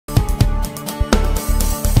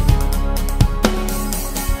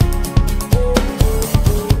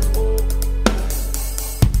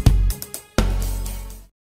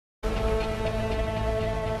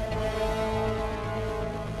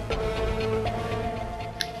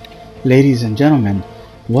Ladies and gentlemen,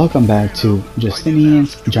 welcome back to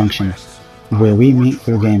Justinian's Junction, where we meet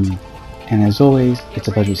for gaming. And as always, it's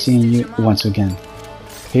a pleasure seeing you once again.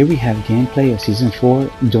 Here we have gameplay of Season 4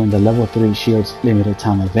 during the Level 3 Shields limited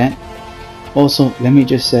time event. Also, let me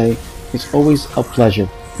just say, it's always a pleasure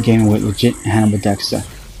gaming with legit Hannibal-Dexter.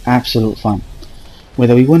 Absolute fun.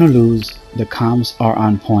 Whether we win or lose, the comms are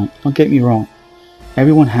on point. Don't get me wrong,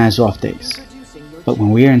 everyone has off days. But when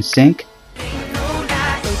we are in sync,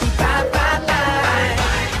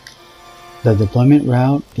 the deployment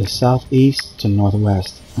route is southeast to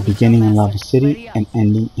northwest, beginning in Lava City and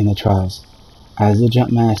ending in the Trials. As the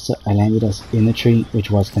jump master, I landed us in the tree, which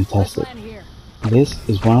was contested. This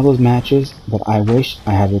is one of those matches that I wish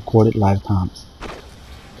I had recorded live comms.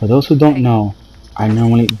 For those who don't know, I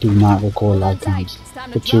normally do not record live comms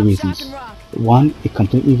for two reasons. One, it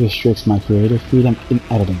completely restricts my creative freedom in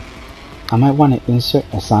editing. I might want to insert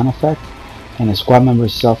a sound effect, and a squad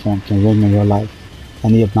member's cell phone can ring in real life,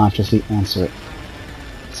 and they obnoxiously answer it.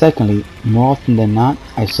 Secondly, more often than not,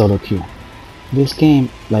 I solo queue. This game,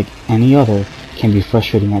 like any other, can be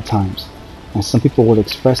frustrating at times, and some people will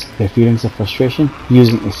express their feelings of frustration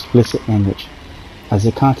using explicit language. As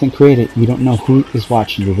a content creator, you don't know who is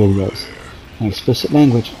watching your videos, and explicit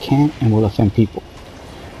language can and will offend people.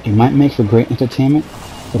 It might make for great entertainment,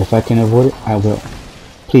 but if I can avoid it, I will.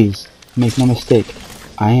 Please, make no mistake,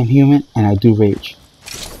 I am human and I do rage.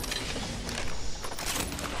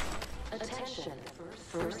 Attention,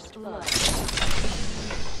 first blood.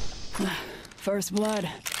 First blood.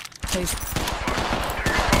 Please.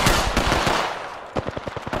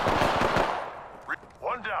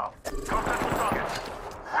 One down. Contact with target.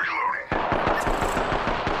 Reloading.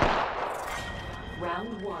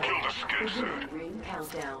 Round one. Kill the skin suit. Ring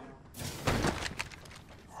countdown.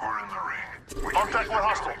 We're in the ring. Contact with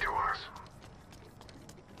hostile. To us.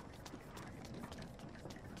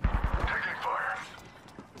 Taking fire.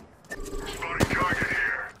 Spotting target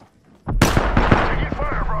here. Taking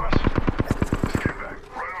fire, Ross. Let's get back.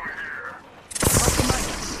 Right over here.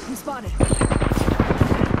 I'm spotted.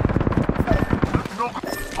 No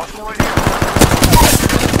good. Hostile right here.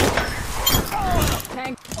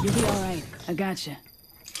 Tank. You'll be alright. I gotcha. That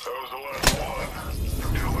was the last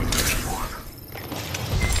one. Deal with this one.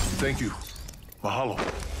 Thank you. Mahalo.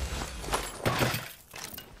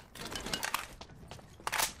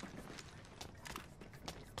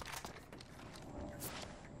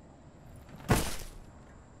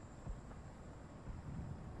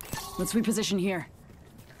 Let's reposition here.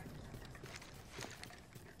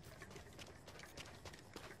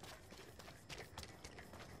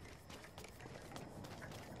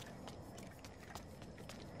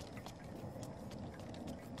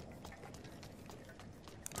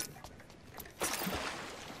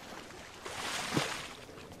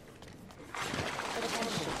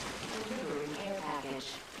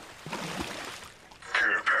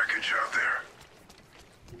 Care package out there.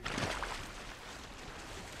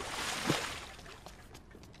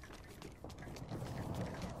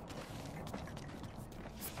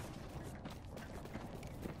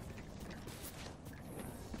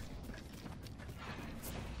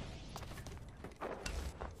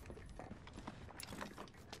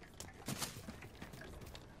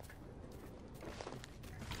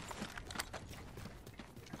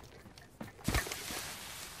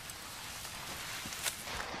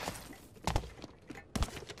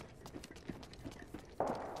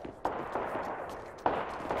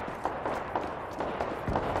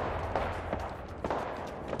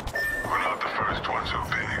 We're not the first ones who've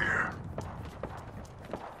been here.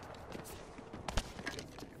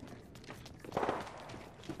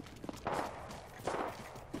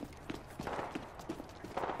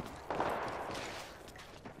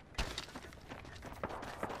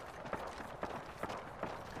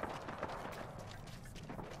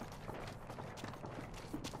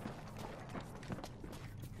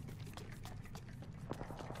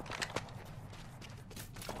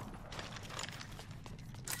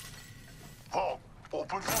 Vault,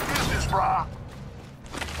 open for business, brah.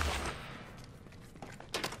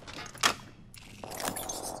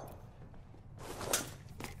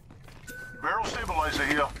 Barrel stabilizer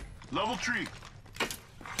here. Level 3.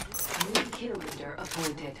 New kill leader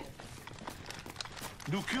appointed.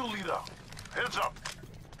 New kill leader. Heads up.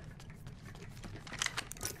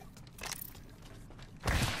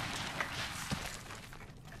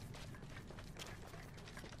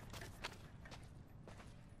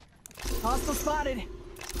 Hostile spotted.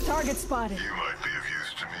 Target spotted. You might be of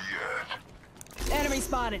use to me yet. Enemy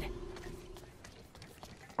spotted.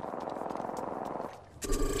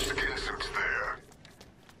 Skin suits there.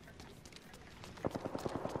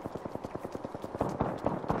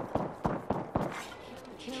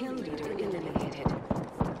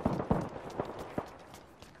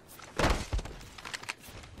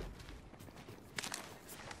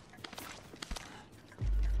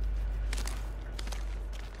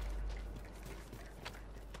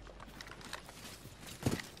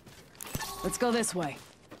 Let's go this way.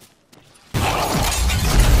 The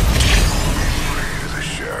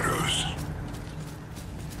shadows.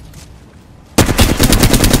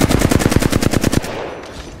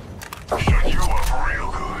 Shut you up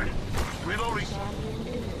real good. Reloading.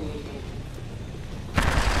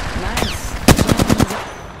 Nice.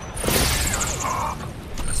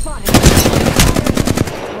 Spotted.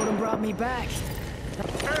 Totem brought me back.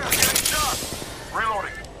 Hey, I'm getting shot.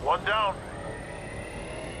 Reloading. One down.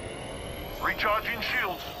 Recharging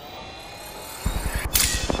shields.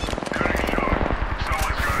 Getting shot.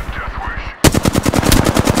 Someone's got a death wish.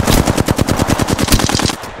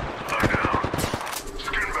 Lie down.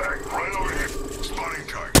 Skin bag. Right over here. Spotting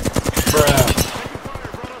target. Bruh.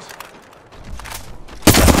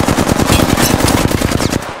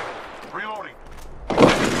 Reloading.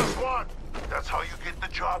 Just one. That's how you get the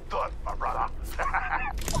job done, my brother.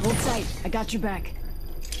 Hold tight. I got your back.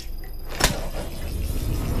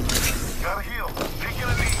 Gotta heal. Taking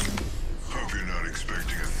a knee. Hope you're not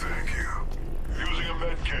expecting a thank you. Using a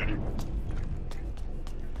med kit.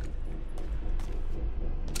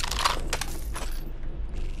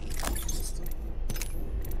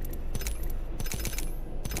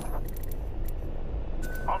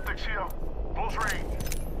 Optics here. Close range.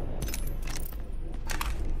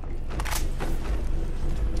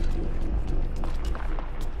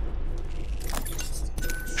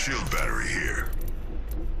 Shield battery here.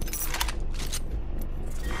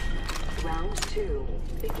 Round 2.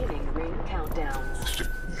 Beginning ring countdown.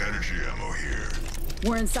 Energy ammo here.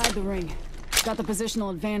 We're inside the ring. Got the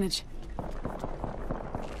positional advantage.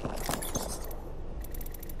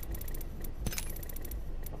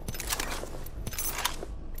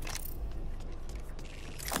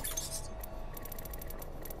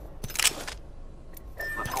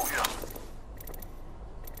 Let's go here.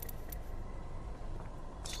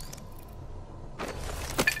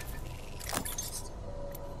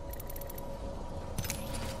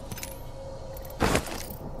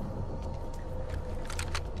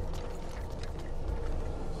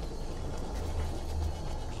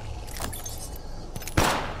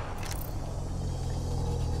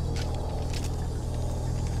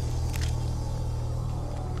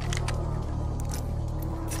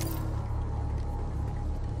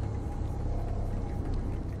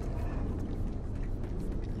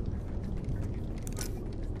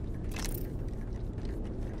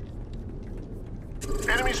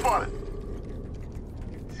 Enemy spotted.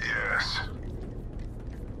 Yes.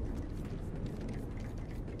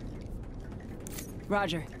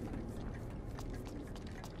 Roger.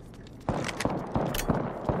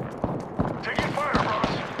 Taking fire,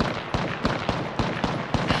 Ross.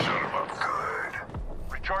 Shut him up good.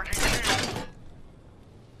 Recharging shield.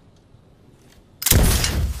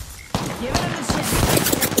 Give it a chance.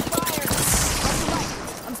 Fire. Off the right.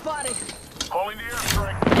 I'm spotted. Calling the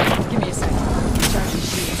airstrike. Give me a second. Charging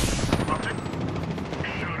shield. I'm taking.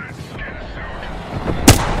 Shoot it, skin suit.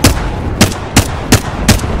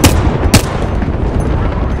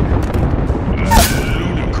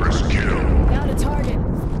 Ludicrous kill. Down to target.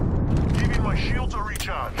 Giving my shields a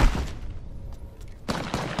recharge.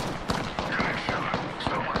 Good shot.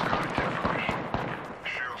 Someone's got a death wish.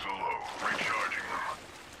 Shields are low. Recharging them.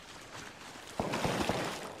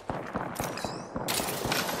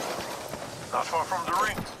 Not far from the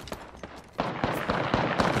ring.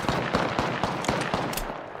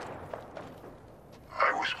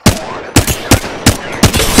 I was born.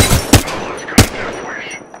 Someone's got a death wish.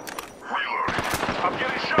 Reloading. I'm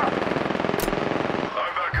getting shot.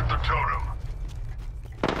 I'm back at the totem.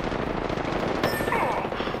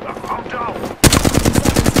 I'm down.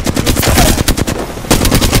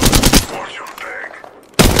 Watch your back.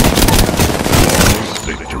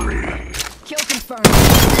 Victory. Kill confirmed.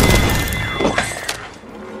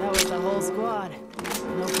 That was the whole squad.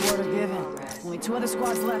 No quarter given. Only 2 other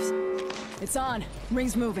squads left. It's on.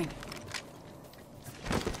 Ring's moving.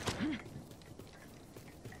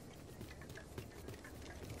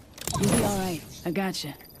 You'll be alright. I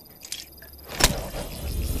gotcha.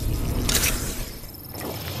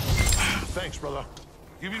 Thanks, brother.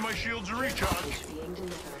 Give me my shields a recharge. Being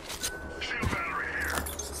delivered. Shield battery here.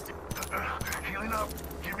 Healing up.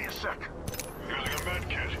 Give me a sec. Using a med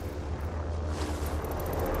kit.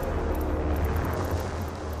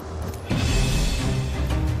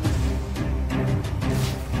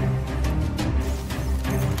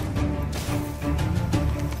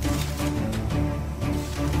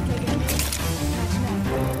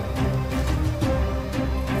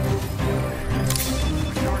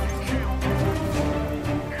 Recharging shield.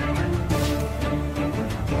 Healing.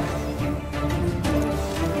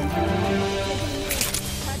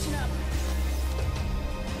 Catching up.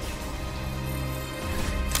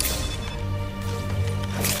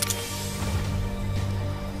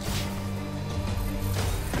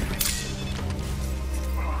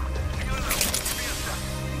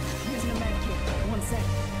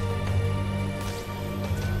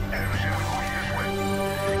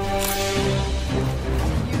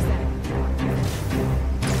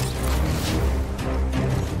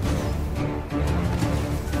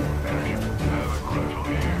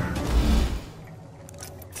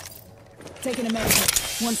 Taking a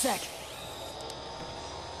medicine. 1 sec.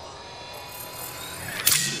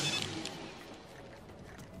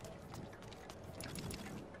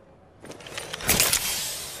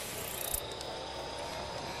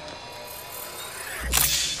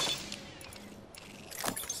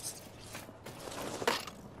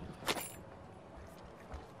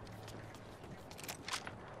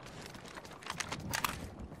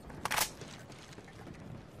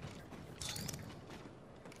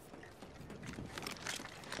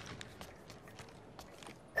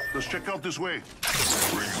 Let's check out this way.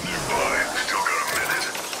 Rings nearby. Still got a minute.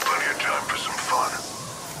 Plenty of time for some fun.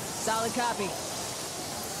 Solid copy.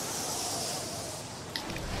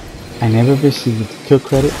 I never received kill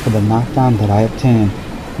credit for the knockdown that I obtained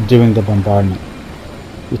during the bombardment.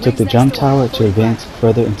 We took the jump tower to advance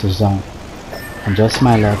further into the zone. And just to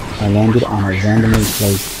my left, I landed on a randomly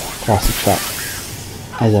placed plastic trap.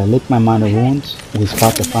 As I licked my minor wounds, we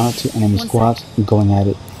spot the final 2 enemy squads going at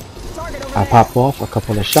it. I pop off a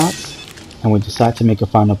couple of shots, and we decide to make a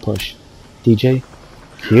final push. DJ,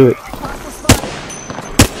 cue it.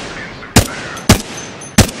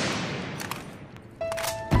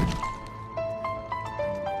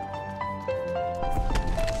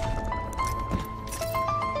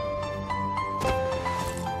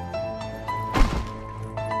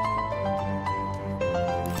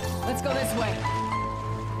 Let's go this way.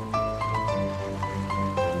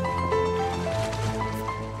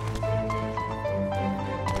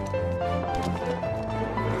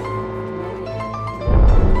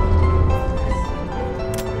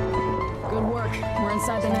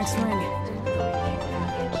 Inside the next ring.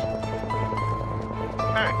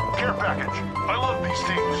 Hey, care package. I love these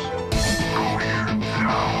things. Go here,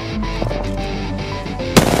 now.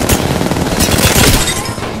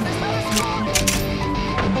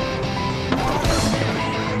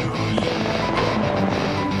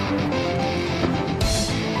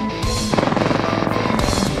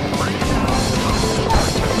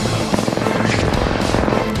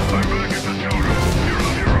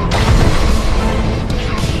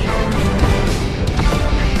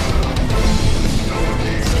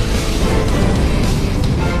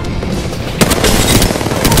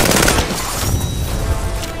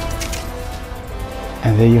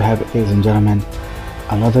 And there you have it, ladies and gentlemen.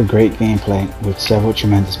 Another great gameplay with several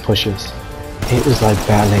tremendous pushes. It was like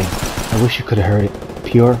ballet. I wish you could have heard it.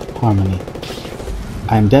 Pure harmony.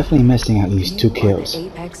 I am definitely missing at least 2 kills.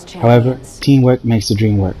 However, teamwork makes the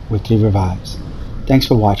dream work with 3 revives. Thanks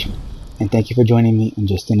for watching, and thank you for joining me in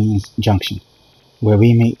Justinian's Junction, where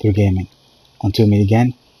we meet through gaming. Until we meet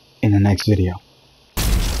again in the next video.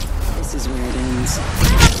 This is where it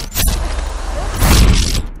ends.